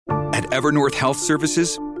At Evernorth Health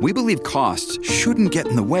Services, we believe costs shouldn't get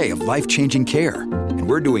in the way of life-changing care, and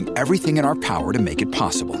we're doing everything in our power to make it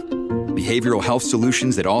possible. Behavioral health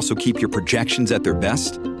solutions that also keep your projections at their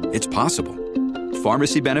best? It's possible.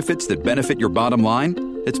 Pharmacy benefits that benefit your bottom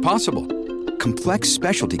line? It's possible. Complex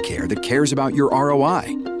specialty care that cares about your ROI?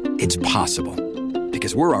 It's possible.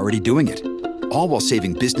 Because we're already doing it. All while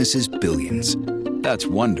saving businesses billions. That's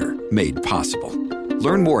Wonder made possible.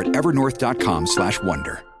 Learn more at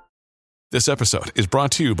evernorth.com/wonder. This episode is brought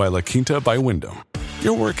to you by La Quinta by Wyndham.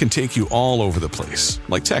 Your work can take you all over the place,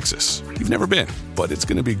 like Texas. You've never been, but it's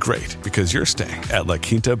going to be great because you're staying at La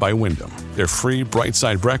Quinta by Wyndham. Their free Bright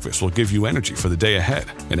Side breakfast will give you energy for the day ahead.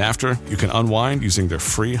 And after, you can unwind using their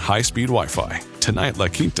free high-speed Wi-Fi. Tonight, La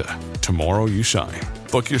Quinta. Tomorrow, you shine.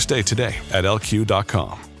 Book your stay today at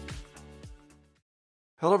lq.com.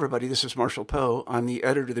 Hello, everybody. This is Marshall Poe. I'm the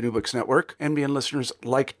editor of the New Books Network. NBN listeners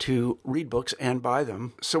like to read books and buy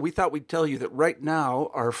them. So we thought we'd tell you that right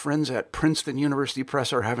now, our friends at Princeton University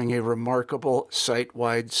Press are having a remarkable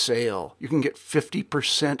site-wide sale. You can get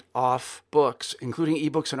 50% off books, including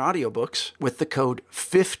ebooks and audiobooks, with the code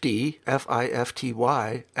 50,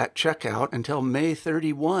 F-I-F-T-Y, at checkout until May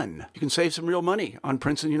 31. You can save some real money on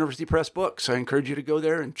Princeton University Press books. I encourage you to go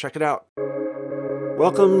there and check it out.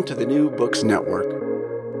 Welcome to the New Books Network.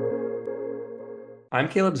 I'm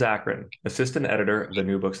Caleb Zakarin, Assistant Editor of the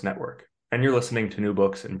New Books Network, and you're listening to New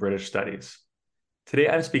Books in British Studies. Today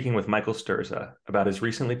I'm speaking with Michael Sturza about his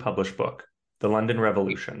recently published book, The London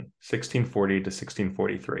Revolution, 1640 to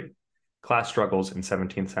 1643, Class Struggles in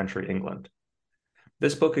 17th Century England.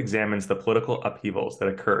 This book examines the political upheavals that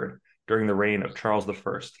occurred during the reign of Charles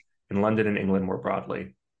I in London and England more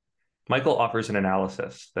broadly. Michael offers an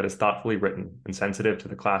analysis that is thoughtfully written and sensitive to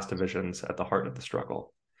the class divisions at the heart of the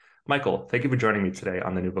struggle. Michael, thank you for joining me today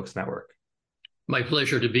on the New Books Network. My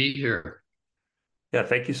pleasure to be here. Yeah,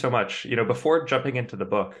 thank you so much. Before jumping into the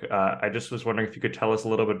book, I just was wondering if you could tell us a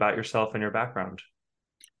little bit about yourself and your background.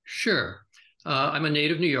 Sure. I'm a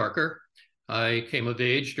native New Yorker. I came of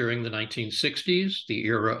age during the 1960s, the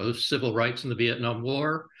era of civil rights in the Vietnam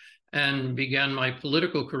War, and began my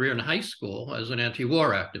political career in high school as an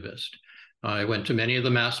anti-war activist. I went to many of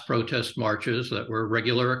the mass protest marches that were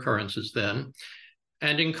regular occurrences then.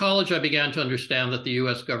 And in college, I began to understand that the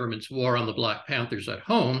U.S. government's war on the Black Panthers at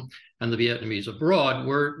home and the Vietnamese abroad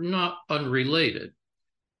were not unrelated.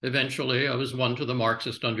 Eventually, I was won to the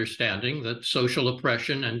Marxist understanding that social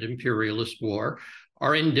oppression and imperialist war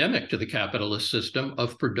are endemic to the capitalist system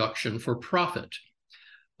of production for profit.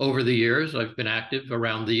 Over the years, I've been active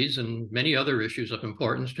around these and many other issues of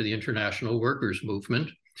importance to the international workers' movement.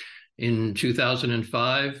 In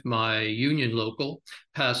 2005, my union local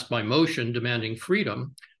passed my motion demanding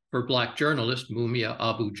freedom for Black journalist Mumia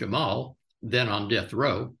Abu-Jamal, then on death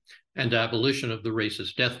row, and abolition of the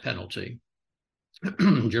racist death penalty.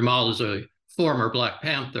 Jamal is a former Black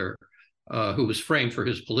Panther who was framed for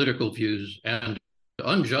his political views and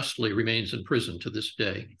unjustly remains in prison to this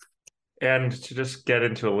day. And to just get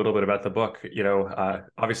into a little bit about the book,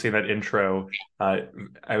 obviously in that intro, I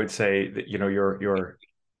would say that, your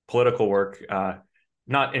political work,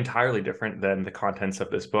 not entirely different than the contents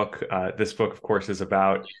of this book. This book, of course, is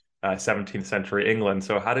about 17th century England.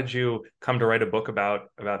 So how did you come to write a book about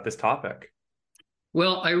this topic?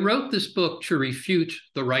 Well, I wrote this book to refute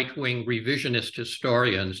the right-wing revisionist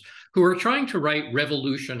historians who are trying to write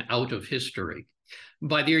revolution out of history.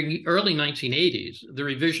 By the early 1980s, the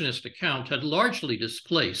revisionist account had largely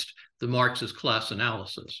displaced the Marxist class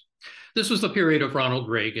analysis. This was the period of Ronald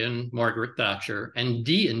Reagan, Margaret Thatcher, and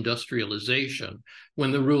deindustrialization,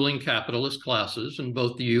 when the ruling capitalist classes in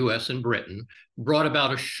both the US and Britain brought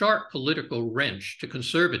about a sharp political wrench to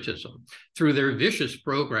conservatism through their vicious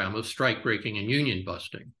program of strike-breaking and union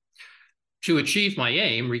busting. To achieve my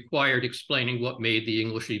aim required explaining what made the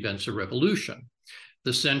English events a revolution.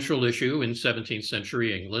 The central issue in 17th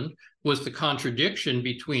century England was the contradiction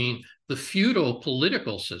between the feudal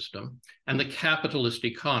political system and the capitalist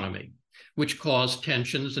economy, which caused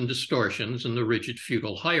tensions and distortions in the rigid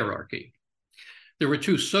feudal hierarchy. There were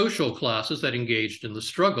two social classes that engaged in the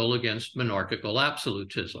struggle against monarchical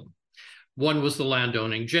absolutism. One was the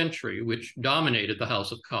landowning gentry, which dominated the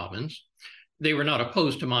House of Commons. They were not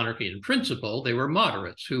opposed to monarchy in principle. They were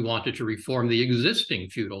moderates who wanted to reform the existing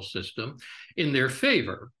feudal system in their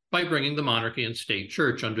favor by bringing the monarchy and state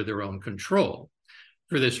church under their own control.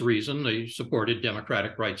 For this reason, they supported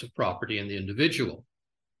democratic rights of property and the individual.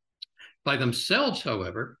 By themselves,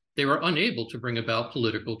 however, they were unable to bring about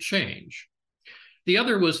political change. The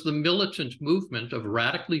other was the militant movement of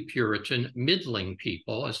radically Puritan middling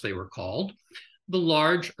people, as they were called. The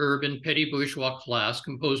large urban petty bourgeois class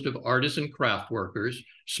composed of artisan craft workers,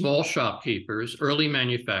 small shopkeepers, early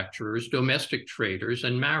manufacturers, domestic traders,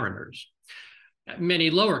 and mariners. Many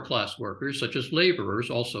lower class workers, such as laborers,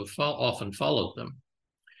 also often followed them.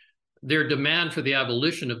 Their demand for the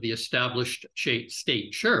abolition of the established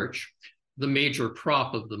state church, the major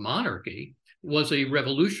prop of the monarchy, was a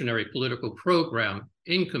revolutionary political program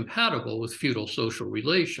incompatible with feudal social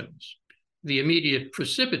relations. The immediate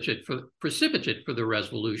precipitate for the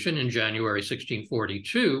revolution in January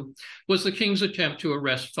 1642 was the king's attempt to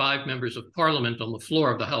arrest 5 members of parliament on the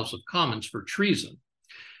floor of the House of Commons for treason.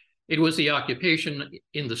 It was the occupation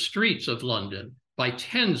in the streets of London by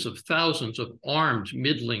tens of thousands of armed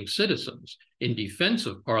middling citizens in defense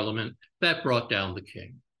of Parliament that brought down the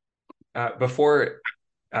king. Before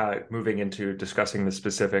moving into discussing the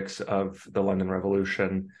specifics of the London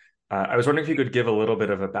Revolution, I was wondering if you could give a little bit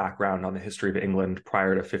of a background on the history of England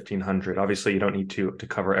prior to 1500. Obviously, you don't need to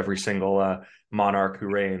cover every single monarch who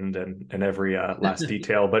reigned and every last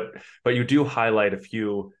detail, but you do highlight a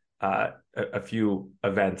few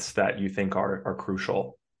events that you think are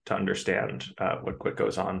crucial to understand what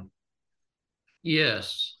goes on.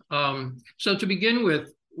 Yes. So to begin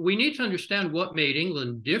with, we need to understand what made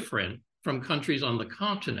England different from countries on the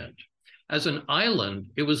continent. As an island,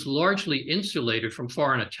 it was largely insulated from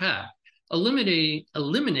foreign attack, eliminating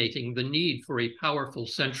the need for a powerful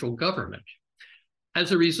central government.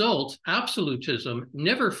 As a result, absolutism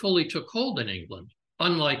never fully took hold in England,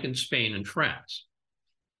 unlike in Spain and France.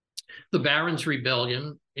 The Barons'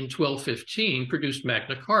 Rebellion in 1215 produced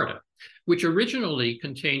Magna Carta, which originally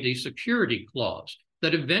contained a security clause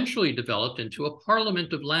that eventually developed into a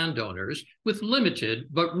parliament of landowners with limited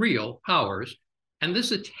but real powers, and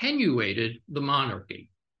this attenuated the monarchy.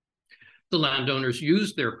 The landowners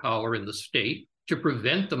used their power in the state to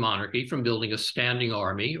prevent the monarchy from building a standing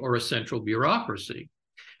army or a central bureaucracy.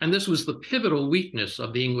 And this was the pivotal weakness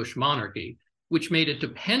of the English monarchy, which made it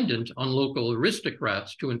dependent on local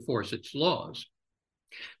aristocrats to enforce its laws.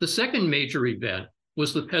 The second major event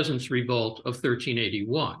was the Peasants' Revolt of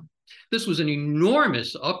 1381. This was an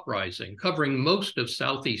enormous uprising covering most of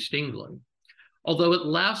Southeast England, although it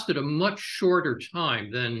lasted a much shorter time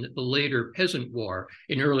than the later Peasant War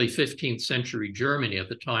in early 15th century Germany at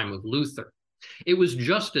the time of Luther. It was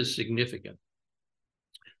just as significant.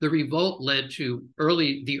 The revolt led to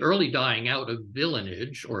the early dying out of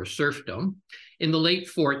villeinage or serfdom in the late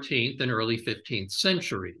 14th and early 15th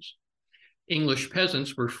centuries. English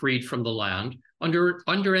peasants were freed from the land under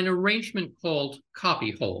an arrangement called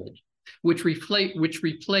copyhold, which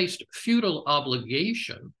replaced feudal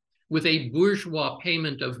obligation with a bourgeois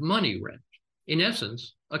payment of money rent, in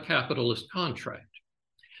essence, a capitalist contract.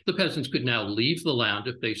 The peasants could now leave the land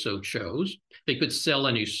if they so chose. They could sell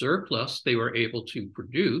any surplus they were able to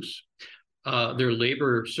produce. Their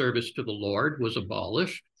labor service to the Lord was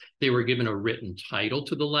abolished. They were given a written title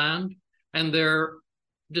to the land, and their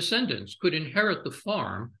descendants could inherit the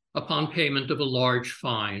farm upon payment of a large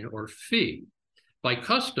fine or fee. By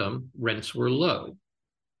custom, rents were low.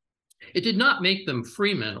 It did not make them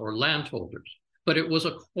freemen or landholders, but it was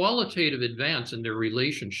a qualitative advance in their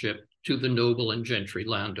relationship to the noble and gentry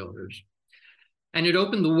landowners. And it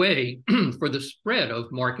opened the way for the spread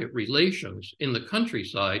of market relations in the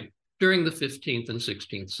countryside during the 15th and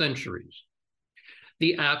 16th centuries.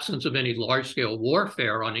 The absence of any large-scale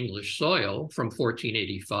warfare on English soil from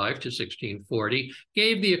 1485 to 1640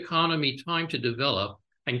 gave the economy time to develop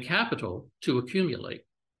and capital to accumulate.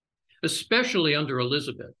 Especially under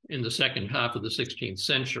Elizabeth in the second half of the 16th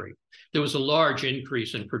century, there was a large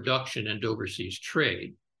increase in production and overseas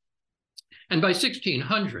trade. And by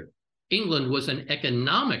 1600, England was an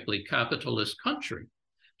economically capitalist country,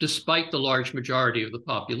 despite the large majority of the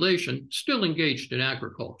population still engaged in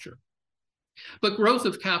agriculture. But growth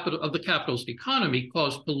of the capitalist economy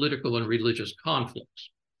caused political and religious conflicts.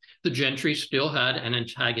 The gentry still had an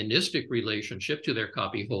antagonistic relationship to their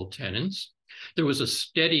copyhold tenants. There was a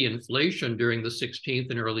steady inflation during the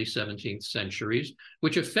 16th and early 17th centuries,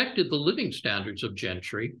 which affected the living standards of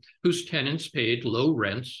gentry, whose tenants paid low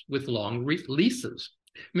rents with long leases.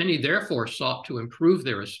 Many therefore sought to improve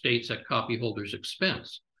their estates at copyholders'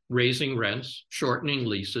 expense, raising rents, shortening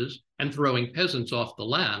leases, and throwing peasants off the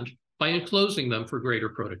land by enclosing them for greater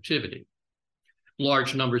productivity.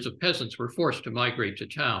 Large numbers of peasants were forced to migrate to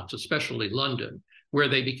towns, especially London, where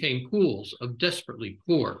they became pools of desperately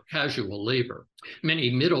poor casual labor. Many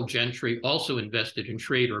middle gentry also invested in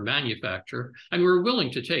trade or manufacture and were willing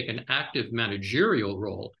to take an active managerial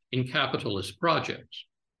role in capitalist projects.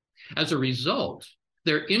 As a result,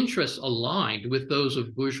 their interests aligned with those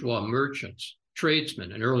of bourgeois merchants,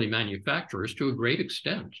 tradesmen, and early manufacturers to a great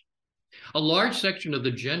extent. A large section of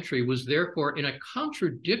the gentry was therefore in a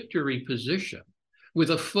contradictory position,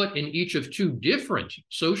 with a foot in each of two different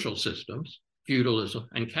social systems, feudalism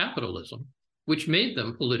and capitalism, which made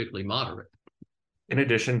them politically moderate. In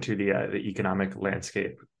addition to the economic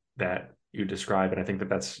landscape that you describe, and I think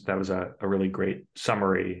that was a really great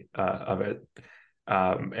summary of it,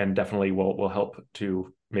 and definitely will help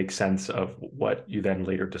to make sense of what you then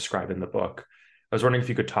later describe in the book. I was wondering if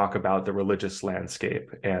you could talk about the religious landscape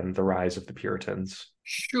and the rise of the Puritans.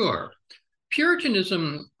 Sure.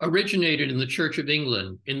 Puritanism originated in the Church of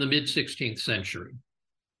England in the mid-16th century.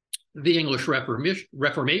 The English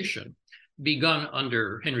Reformation, begun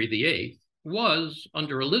under Henry VIII, was,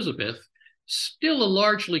 under Elizabeth, still a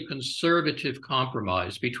largely conservative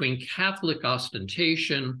compromise between Catholic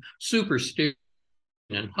ostentation, superstition,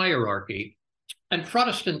 and hierarchy, and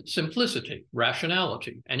Protestant simplicity,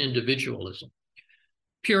 rationality, and individualism.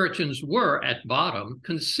 Puritans were, at bottom,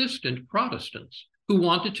 consistent Protestants who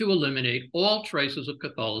wanted to eliminate all traces of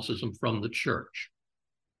Catholicism from the church.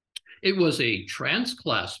 It was a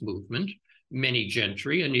trans-class movement. Many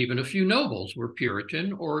gentry and even a few nobles were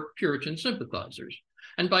Puritan or Puritan sympathizers.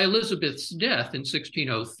 And by Elizabeth's death in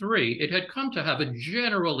 1603, it had come to have a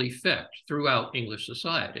general effect throughout English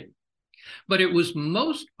society. But it was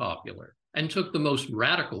most popular and took the most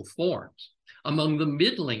radical forms among the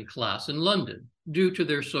middling class in London due to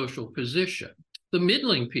their social position. The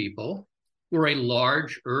middling people were a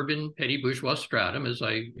large urban petty bourgeois stratum, as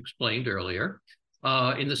I explained earlier.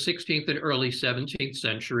 In the 16th and early 17th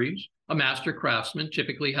centuries, a master craftsman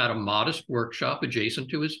typically had a modest workshop adjacent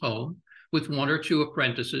to his home with one or two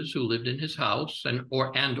apprentices who lived in his house and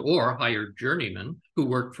or hired journeymen who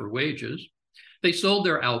worked for wages. They sold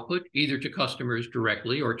their output either to customers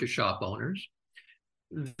directly or to shop owners.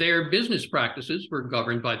 Their business practices were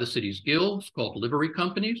governed by the city's guilds called livery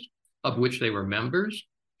companies, of which they were members.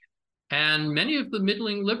 And many of the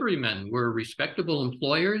middling liverymen were respectable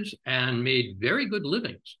employers and made very good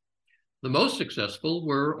livings. The most successful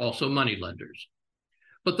were also moneylenders.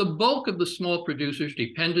 But the bulk of the small producers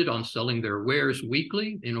depended on selling their wares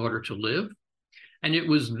weekly in order to live. And it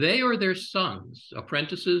was they or their sons,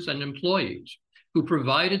 apprentices and employees, who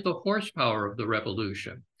provided the horsepower of the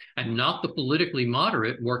revolution, and not the politically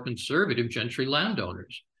moderate, more conservative gentry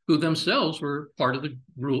landowners, who themselves were part of the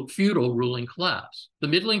feudal ruling class. The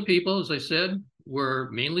middling people, as I said, were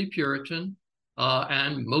mainly Puritan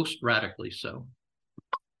and most radically so.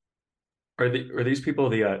 Are these people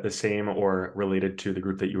the same or related to the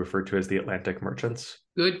group that you referred to as the Atlantic merchants?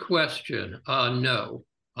 Good question. No.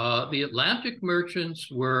 The Atlantic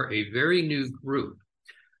merchants were a very new group.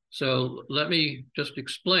 So let me just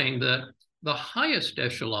explain that the highest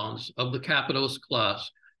echelons of the capitalist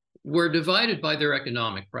class were divided by their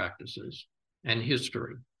economic practices and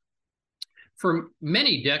history. For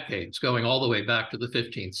many decades, going all the way back to the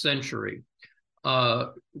 15th century,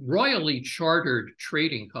 royally chartered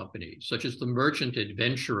trading companies, such as the Merchant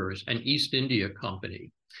Adventurers and East India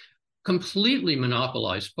Company, completely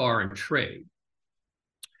monopolized foreign trade.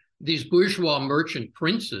 These bourgeois merchant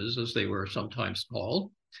princes, as they were sometimes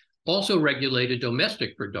called, also regulated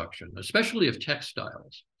domestic production, especially of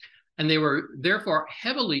textiles, and they were therefore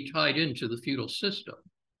heavily tied into the feudal system.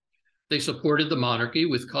 They supported the monarchy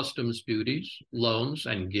with customs duties, loans,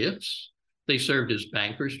 and gifts. They served as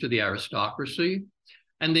bankers to the aristocracy,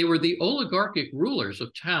 and they were the oligarchic rulers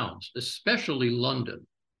of towns, especially London.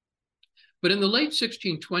 But in the late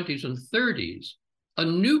 1620s and 30s, a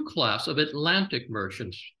new class of Atlantic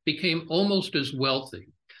merchants became almost as wealthy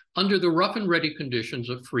under the rough and ready conditions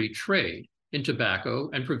of free trade in tobacco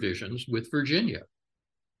and provisions with Virginia.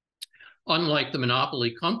 Unlike the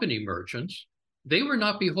monopoly company merchants, they were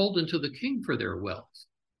not beholden to the king for their wealth.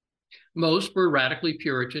 Most were radically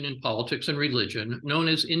Puritan in politics and religion, known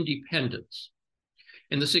as independents.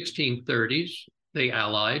 In the 1630s, they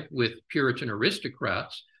allied with Puritan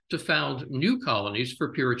aristocrats to found new colonies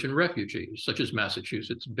for Puritan refugees, such as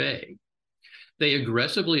Massachusetts Bay. They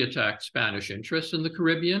aggressively attacked Spanish interests in the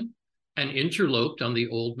Caribbean and interloped on the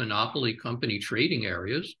old monopoly company trading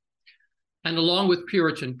areas. And along with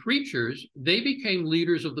Puritan preachers, they became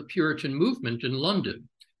leaders of the Puritan movement in London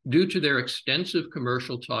due to their extensive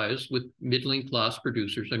commercial ties with middling class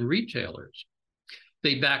producers and retailers.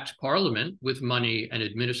 They backed Parliament with money and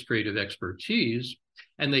administrative expertise,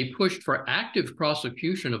 and they pushed for active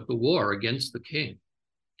prosecution of the war against the king.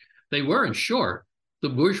 They were, in short, the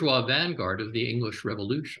bourgeois vanguard of the English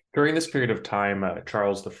Revolution. During this period of time,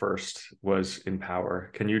 Charles I was in power.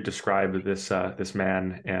 Can you describe this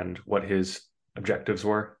man and what his objectives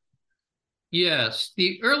were? Yes,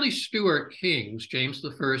 the early Stuart kings, James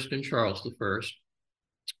I and Charles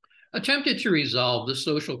I, attempted to resolve the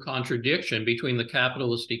social contradiction between the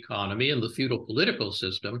capitalist economy and the feudal political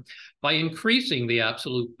system by increasing the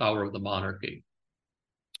absolute power of the monarchy.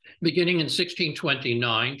 Beginning in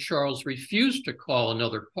 1629, Charles refused to call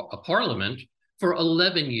a parliament for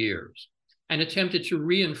 11 years and attempted to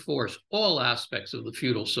reinforce all aspects of the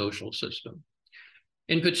feudal social system.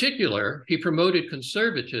 In particular, he promoted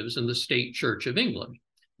conservatives in the State Church of England,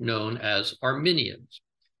 known as Arminians,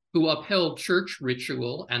 who upheld church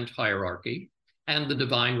ritual and hierarchy and the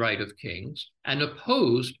divine right of kings and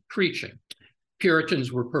opposed preaching.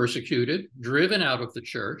 Puritans were persecuted, driven out of the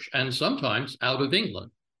church, and sometimes out of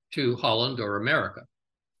England to Holland or America.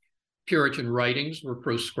 Puritan writings were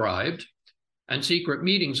proscribed, and secret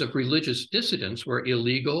meetings of religious dissidents were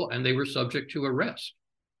illegal and they were subject to arrest.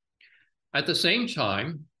 At the same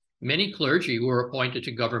time, many clergy were appointed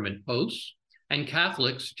to government posts and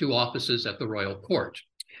Catholics to offices at the royal court.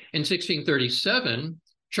 In 1637,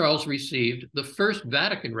 Charles received the first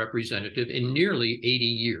Vatican representative in nearly 80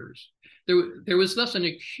 years. There was thus an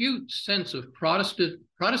acute sense of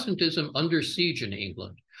Protestantism under siege in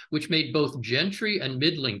England, which made both gentry and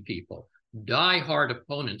middling people die-hard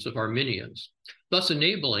opponents of Arminians, thus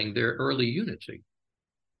enabling their early unity.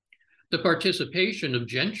 The participation of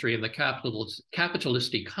gentry in the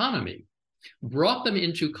capitalist economy brought them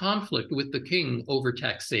into conflict with the king over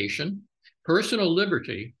taxation, personal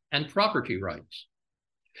liberty, and property rights.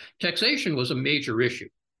 Taxation was a major issue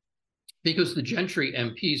because the gentry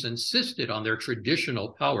MPs insisted on their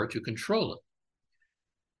traditional power to control it.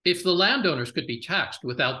 If the landowners could be taxed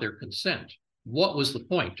without their consent, what was the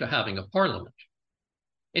point to having a parliament?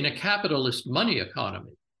 In a capitalist money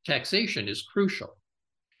economy, taxation is crucial.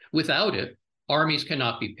 Without it, armies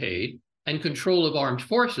cannot be paid, and control of armed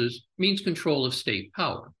forces means control of state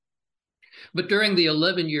power. But during the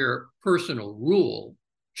 11-year personal rule,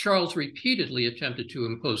 Charles repeatedly attempted to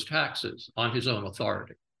impose taxes on his own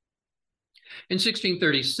authority. In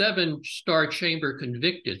 1637, Star Chamber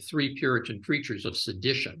convicted 3 Puritan preachers of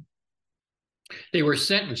sedition. They were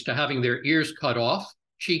sentenced to having their ears cut off,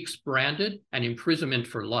 cheeks branded, and imprisonment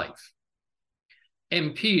for life.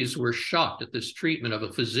 MPs were shocked at this treatment of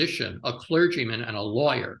a physician, a clergyman, and a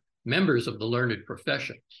lawyer, members of the learned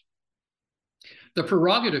professions. The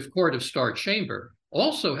prerogative court of Star Chamber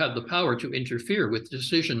also had the power to interfere with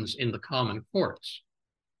decisions in the common courts.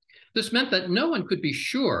 This meant that no one could be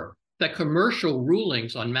sure that commercial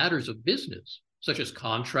rulings on matters of business, such as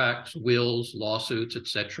contracts, wills, lawsuits,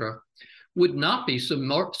 etc., would not be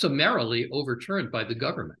summarily overturned by the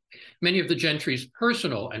government. Many of the gentry's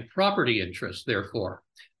personal and property interests, therefore,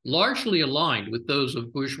 largely aligned with those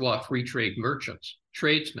of bourgeois free trade merchants,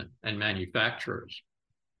 tradesmen, and manufacturers.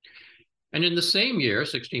 And in the same year,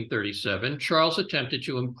 1637, Charles attempted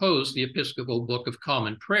to impose the Episcopal Book of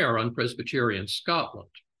Common Prayer on Presbyterian Scotland.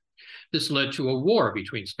 This led to a war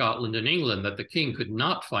between Scotland and England that the king could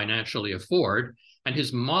not financially afford, and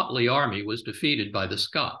his motley army was defeated by the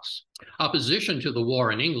Scots. Opposition to the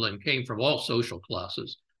war in England came from all social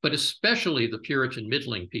classes, but especially the Puritan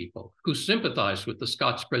middling people who sympathized with the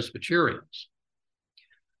Scots Presbyterians.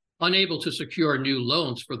 Unable to secure new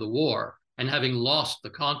loans for the war, and having lost the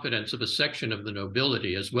confidence of a section of the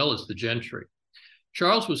nobility as well as the gentry,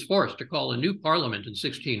 Charles was forced to call a new parliament in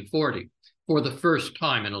 1640 for the first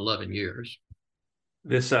time in 11 years.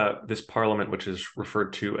 This parliament, which is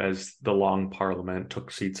referred to as the Long Parliament, took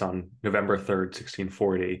seats on November 3rd,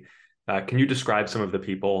 1640. Can you describe some of the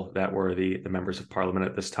people that were the members of parliament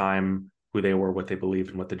at this time, who they were, what they believed,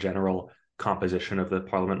 and what the general composition of the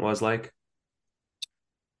parliament was like?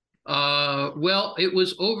 Well, it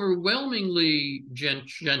was overwhelmingly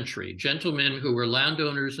gentry, gentlemen who were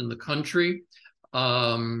landowners in the country.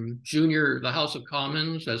 The House of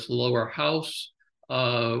Commons, as the lower house,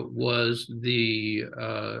 they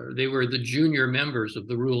were the junior members of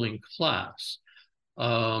the ruling class.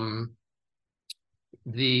 Some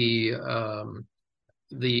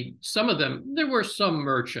of them, there were some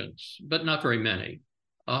merchants, but not very many.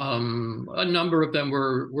 A number of them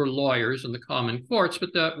were lawyers in the common courts,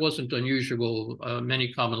 but that wasn't unusual.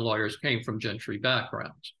 Many common lawyers came from gentry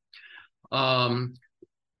backgrounds.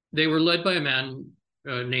 They were led by a man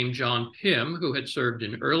named John Pym, who had served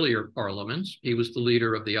in earlier parliaments. He was the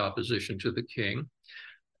leader of the opposition to the king.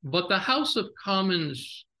 But the House of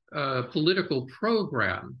Commons political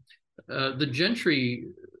program, the gentry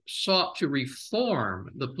sought to reform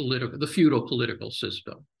the feudal political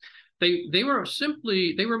system. They were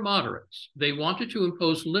moderates. They wanted to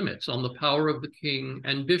impose limits on the power of the king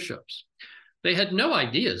and bishops. They had no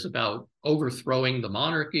ideas about overthrowing the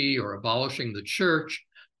monarchy or abolishing the church,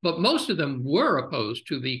 but most of them were opposed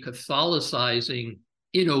to the Catholicizing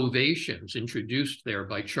innovations introduced there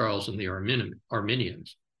by Charles and the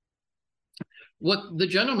Arminians. What the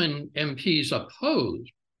gentlemen MPs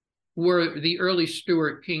opposed were the early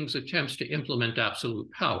Stuart kings' attempts to implement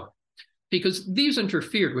absolute power, because these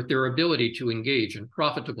interfered with their ability to engage in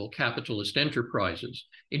profitable capitalist enterprises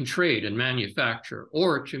in trade and manufacture,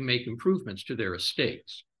 or to make improvements to their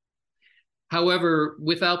estates. However,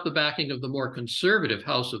 without the backing of the more conservative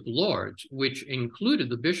House of Lords, which included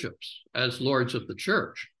the bishops as lords of the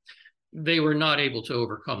church, they were not able to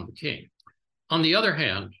overcome the king. On the other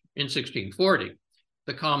hand, in 1640,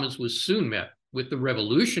 the Commons was soon met with the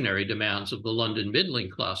revolutionary demands of the London middling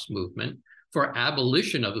class movement for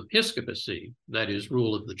abolition of episcopacy, that is,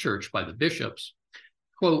 rule of the church by the bishops,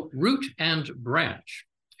 quote, root and branch,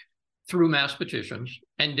 through mass petitions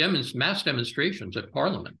and mass demonstrations at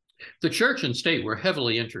Parliament. The church and state were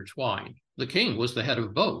heavily intertwined. The king was the head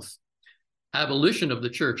of both. Abolition of the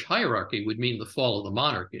church hierarchy would mean the fall of the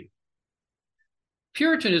monarchy.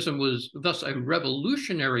 Puritanism was thus a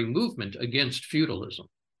revolutionary movement against feudalism.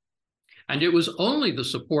 And it was only the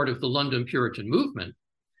support of the London Puritan movement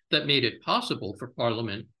that made it possible for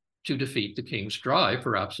Parliament to defeat the king's drive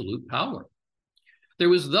for absolute power. There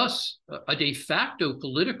was thus a de facto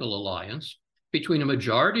political alliance between a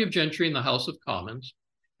majority of gentry in the House of Commons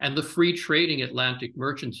and the free trading Atlantic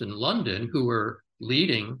merchants in London who were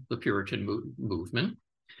leading the Puritan movement,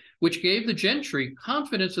 which gave the gentry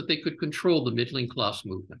confidence that they could control the middling class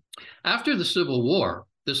movement. After the Civil War,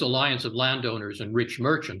 this alliance of landowners and rich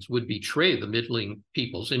merchants would betray the middling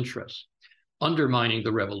people's interests, undermining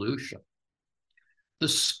the revolution. The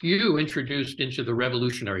skew introduced into the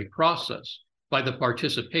revolutionary process by the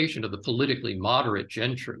participation of the politically moderate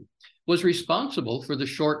gentry was responsible for the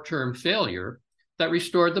short-term failure that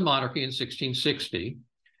restored the monarchy in 1660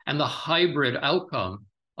 and the hybrid outcome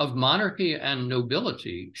of monarchy and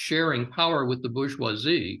nobility sharing power with the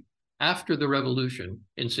bourgeoisie after the revolution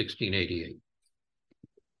in 1688.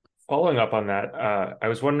 Following up on that, I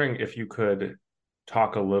was wondering if you could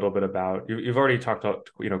talk a little bit about, you've already talked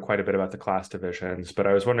quite a bit about the class divisions, but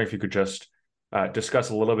I was wondering if you could just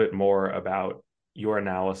discuss a little bit more about your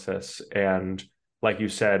analysis. And like you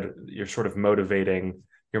said, you're sort of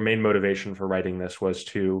your main motivation for writing this was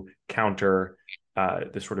to counter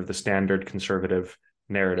the standard conservative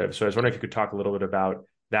narrative. So I was wondering if you could talk a little bit about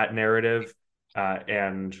that narrative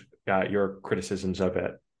and your criticisms of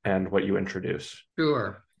it and what you introduce.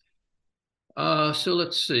 Sure. So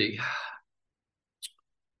let's see.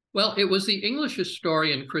 Well, it was the English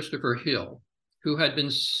historian Christopher Hill who had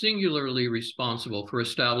been singularly responsible for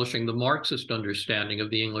establishing the Marxist understanding of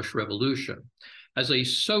the English Revolution as a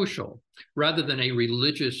social rather than a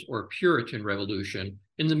religious or Puritan revolution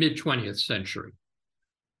in the mid-20th century.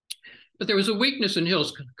 But there was a weakness in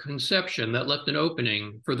Hill's conception that left an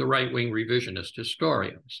opening for the right-wing revisionist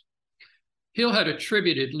historians. Hill had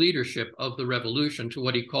attributed leadership of the revolution to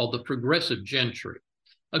what he called the progressive gentry,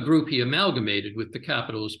 a group he amalgamated with the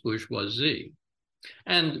capitalist bourgeoisie.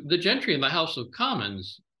 And the gentry in the House of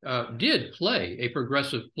Commons did play a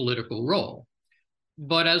progressive political role.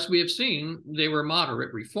 But as we have seen, they were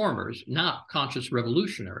moderate reformers, not conscious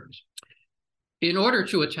revolutionaries. In order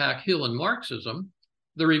to attack Hill and Marxism,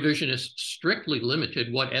 the revisionists strictly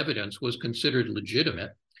limited what evidence was considered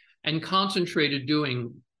legitimate and concentrated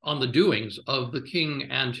on the doings of the king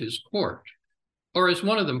and his court, or as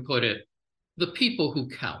one of them put it, the people who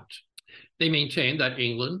count. They maintained that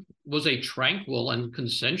England was a tranquil and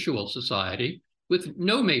consensual society with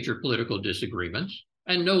no major political disagreements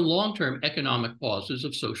and no long-term economic causes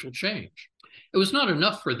of social change. It was not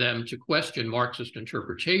enough for them to question Marxist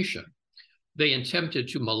interpretation. They attempted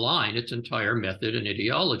to malign its entire method and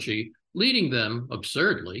ideology, leading them,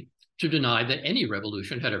 absurdly, to deny that any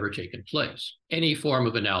revolution had ever taken place. Any form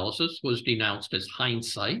of analysis was denounced as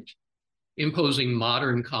hindsight, imposing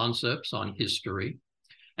modern concepts on history,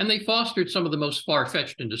 and they fostered some of the most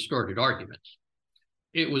far-fetched and distorted arguments.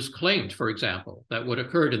 It was claimed, for example, that what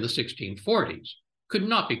occurred in the 1640s could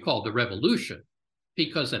not be called the revolution,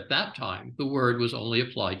 because at that time the word was only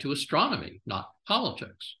applied to astronomy, not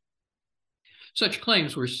politics. Such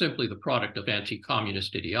claims were simply the product of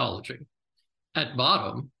anti-communist ideology. At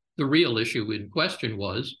bottom, the real issue in question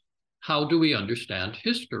was, how do we understand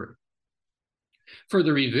history? For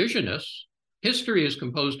the revisionists, history is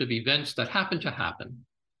composed of events that happen to happen.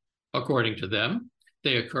 According to them,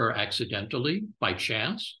 they occur accidentally, by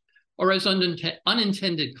chance, or as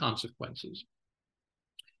unintended consequences.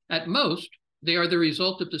 At most, they are the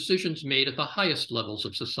result of decisions made at the highest levels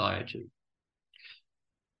of society.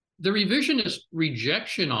 The revisionist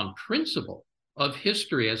rejection on principle of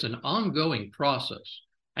history as an ongoing process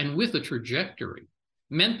and with a trajectory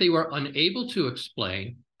meant they were unable to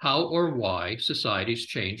explain how or why societies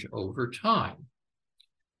change over time.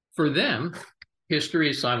 For them, history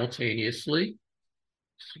is simultaneously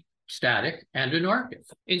static and anarchic.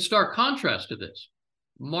 In stark contrast to this,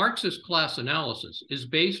 Marxist class analysis is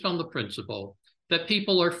based on the principle that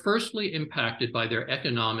people are firstly impacted by their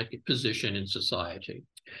economic position in society.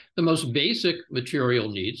 The most basic material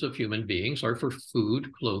needs of human beings are for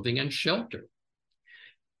food, clothing, and shelter.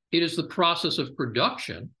 It is the process of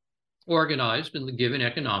production, organized in the given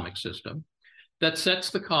economic system, that sets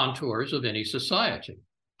the contours of any society.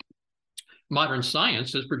 Modern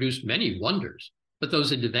science has produced many wonders, but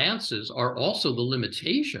those advances are also the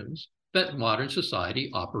limitations that modern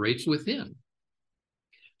society operates within.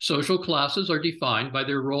 Social classes are defined by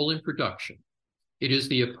their role in production. It is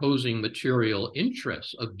the opposing material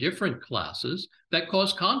interests of different classes that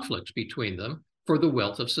cause conflicts between them for the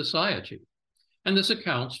wealth of society. And this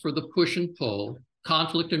accounts for the push and pull,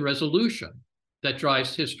 conflict and resolution that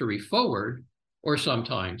drives history forward or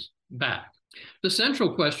sometimes back. The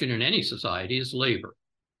central question in any society is labor.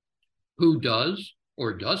 Who does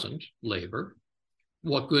or doesn't labor?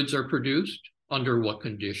 What goods are produced, under what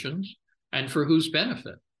conditions, and for whose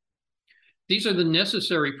benefit? These are the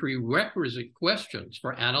necessary prerequisite questions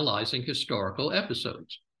for analyzing historical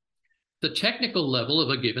episodes. The technical level of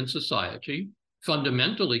a given society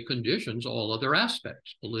fundamentally conditions all other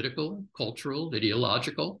aspects, political, cultural,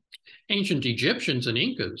 ideological. Ancient Egyptians and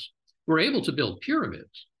Incas were able to build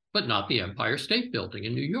pyramids, but not the Empire State Building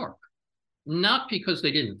in New York. Not because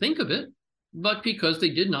they didn't think of it, but because they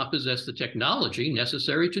did not possess the technology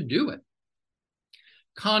necessary to do it.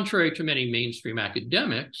 Contrary to many mainstream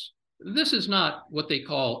academics, this is not what they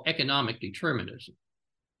call economic determinism.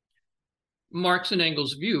 Marx and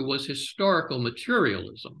Engels' view was historical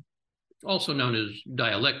materialism, also known as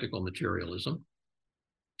dialectical materialism,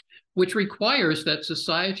 which requires that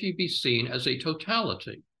society be seen as a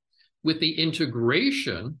totality, with the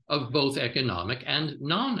integration of both economic and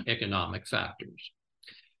non-economic factors.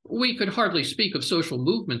 We could hardly speak of social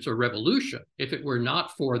movements or revolution if it were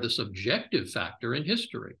not for the subjective factor in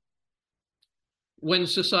history. When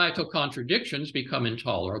societal contradictions become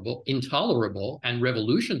intolerable and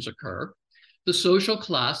revolutions occur, the social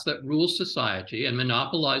class that rules society and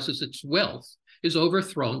monopolizes its wealth is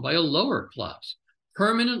overthrown by a lower class,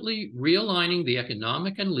 permanently realigning the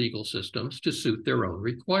economic and legal systems to suit their own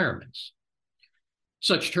requirements.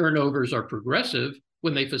 Such turnovers are progressive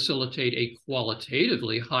when they facilitate a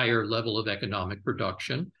qualitatively higher level of economic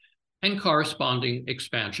production and corresponding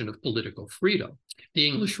expansion of political freedom. The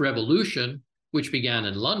English Revolution, which began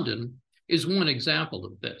in London, is one example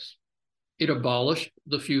of this. It abolished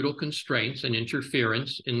the feudal constraints and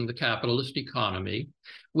interference in the capitalist economy,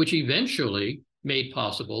 which eventually made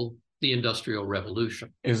possible the Industrial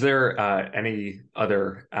Revolution. Is there any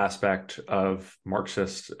other aspect of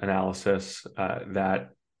Marxist analysis that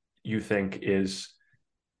you think is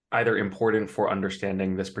either important for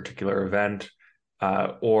understanding this particular event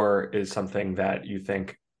or is something that you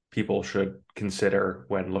think people should consider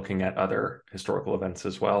when looking at other historical events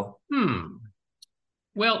as well?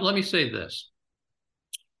 Well, let me say this.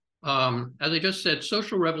 As I just said,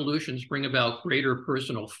 social revolutions bring about greater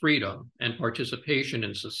personal freedom and participation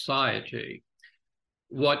in society.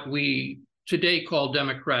 What we today call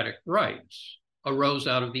democratic rights arose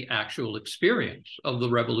out of the actual experience of the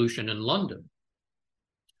revolution in London.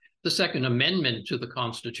 The Second Amendment to the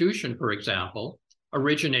Constitution, for example,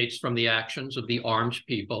 originates from the actions of the armed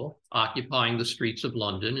people occupying the streets of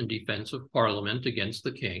London in defense of Parliament against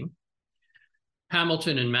the king.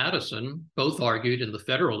 Hamilton and Madison both argued in the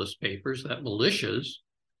Federalist Papers that militias,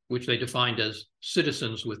 which they defined as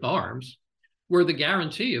citizens with arms, were the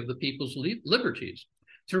guarantee of the people's liberties.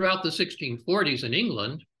 Throughout the 1640s in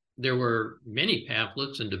England, there were many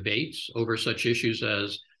pamphlets and debates over such issues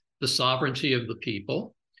as the sovereignty of the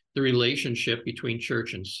people, the relationship between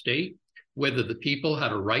church and state, whether the people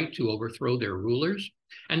had a right to overthrow their rulers.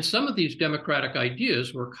 And some of these democratic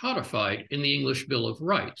ideas were codified in the English Bill of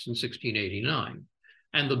Rights in 1689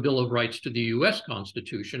 and the Bill of Rights to the US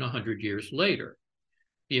Constitution 100 years later.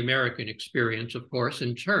 The American experience, of course,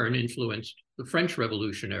 in turn influenced the French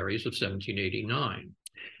revolutionaries of 1789.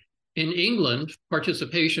 In England,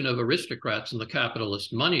 participation of aristocrats in the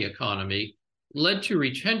capitalist money economy led to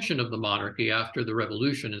retention of the monarchy after the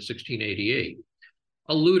revolution in 1688.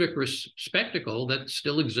 A ludicrous spectacle that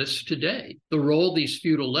still exists today. The role these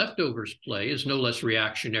feudal leftovers play is no less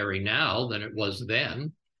reactionary now than it was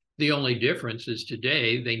then. The only difference is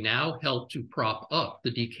today they now help to prop up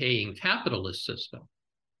the decaying capitalist system.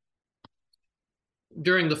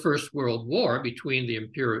 During the First World War between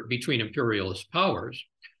imperialist powers,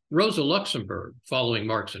 Rosa Luxemburg, following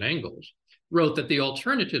Marx and Engels, wrote that the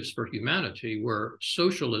alternatives for humanity were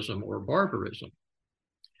socialism or barbarism.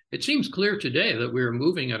 It seems clear today that we're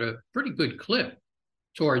moving at a pretty good clip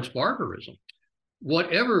towards barbarism,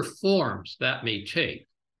 whatever forms that may take: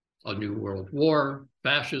 a new world war,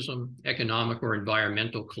 fascism, economic or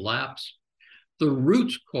environmental collapse. The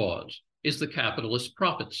root cause is the capitalist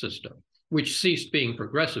profit system, which ceased being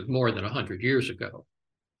progressive more than 100 years ago.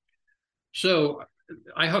 So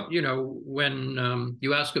I hope, when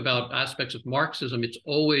you ask about aspects of Marxism, it's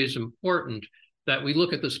always important that we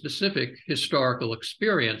look at the specific historical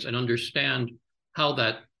experience and understand how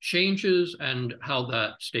that changes and how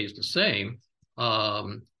that stays the same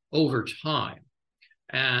over time.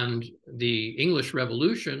 And the English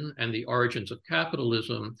Revolution and the origins of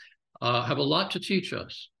capitalism have a lot to teach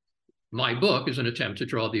us. My book is an attempt to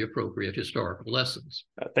draw the appropriate historical lessons.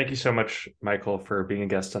 Thank you so much, Michael, for being a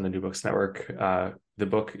guest on the New Books Network. The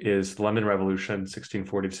book is The London Revolution,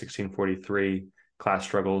 1640 to 1643, Class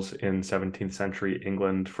Struggles in 17th Century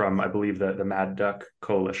England, from, I believe, the Mad Duck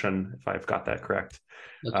Coalition, if I've got that correct.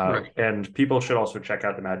 That's correct. And people should also check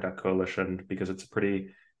out the Mad Duck Coalition because it's a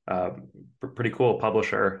pretty cool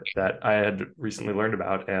publisher that I had recently learned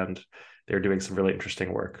about, and they're doing some really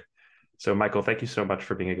interesting work. So, Michael, thank you so much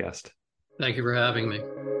for being a guest. Thank you for having me.